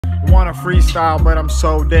wanna freestyle, but I'm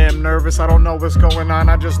so damn nervous. I don't know what's going on,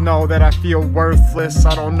 I just know that I feel worthless.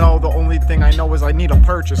 I don't know, the only thing I know is I need to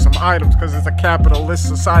purchase some items, cause it's a capitalist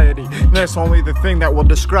society, and that's only the thing that will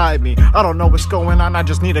describe me. I don't know what's going on, I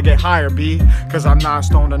just need to get higher, B, cause I'm not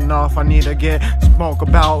stoned enough. I need to smoke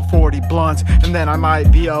about 40 blunts, and then I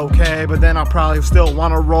might be okay, but then I'll probably still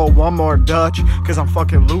wanna roll one more Dutch, cause I'm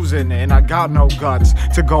fucking losing it, and I got no guts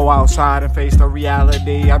to go outside and face the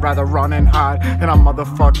reality. I'd rather run and hide, and I'm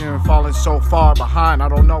motherfucking falling so far behind. I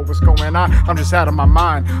don't know what's going on, I'm just out of my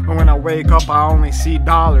mind. And when I wake up, I only see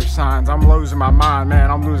dollar signs. I'm losing my mind,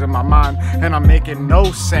 man, I'm losing my mind, and I'm making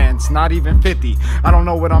no sense, not even 50. I don't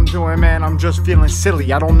know what I'm doing, man, I'm just feeling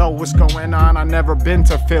silly. I don't know what's going on, I never been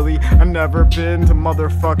to Philly, I never been to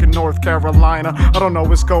motherfucking North Carolina. I don't know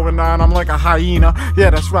what's going on, I'm like a hyena. Yeah,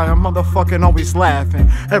 that's right, I'm motherfucking always laughing.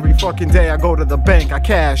 Every fucking day I go to the bank, I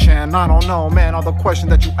cash in. I don't know, man, all the questions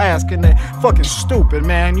that you asking, they fucking stupid,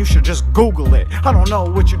 man. You should just Google it. I don't know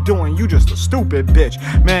what you're doing, you just a stupid bitch.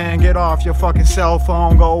 Man, get off your fucking cell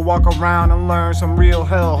phone, go walk around and learn some real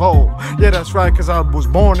hellhole. Yeah, that's right, cause I was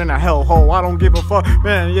born in a hellhole. I don't give a fuck,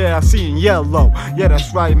 man, yeah, I see in yellow. Yeah,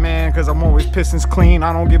 that's right, man, cause I'm always pissing clean.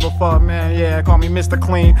 I don't give a fuck, man, yeah, call me Mr.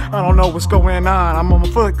 Clean. I don't know what's going on, I'm gonna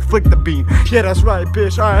flick the beat. Yeah, that's right,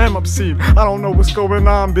 bitch, I am obscene. I don't know what's going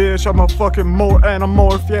on, bitch, I'm a fucking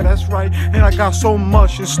anamorph. Yeah, that's right, and I got so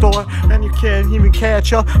much in store, and you can't even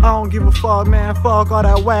catch up. I don't give a fuck, man, fuck all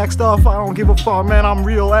that whack stuff. I don't give a fuck, man, I'm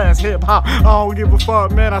real ass hip hop. I don't give a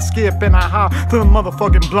fuck, man, I skip and I hop to the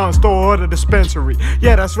motherfucking blunt store or the dispensary.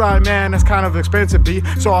 Yeah, that's right, man, that's kind of expensive, B,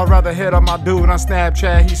 so I'd rather hit up my dude on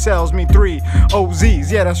Snapchat. He sells me 3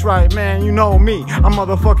 OZs. Yeah, that's right, man, you know me, I'm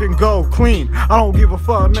motherfucking go clean. I don't give a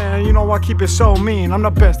fuck, man, you know I keep it so mean. I'm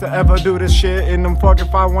the best to ever do this shit in them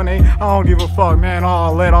fucking 518. I don't give a fuck, man,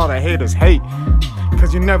 I'll let all the haters hate,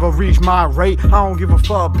 cause you never reach my rate. I don't give a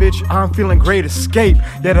fuck, bitch, I'm feeling great escape.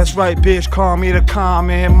 Yeah, that's right, bitch, call me the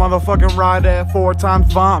comment. Motherfucking ride that 4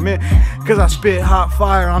 times vomit, cause I spit hot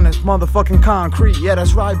fire on this motherfucking concrete. Yeah,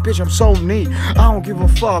 that's right, bitch, I'm so neat. I don't give a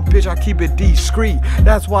fuck, bitch, I keep it discreet.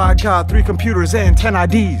 That's why I got 3 computers and 10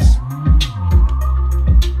 IDs.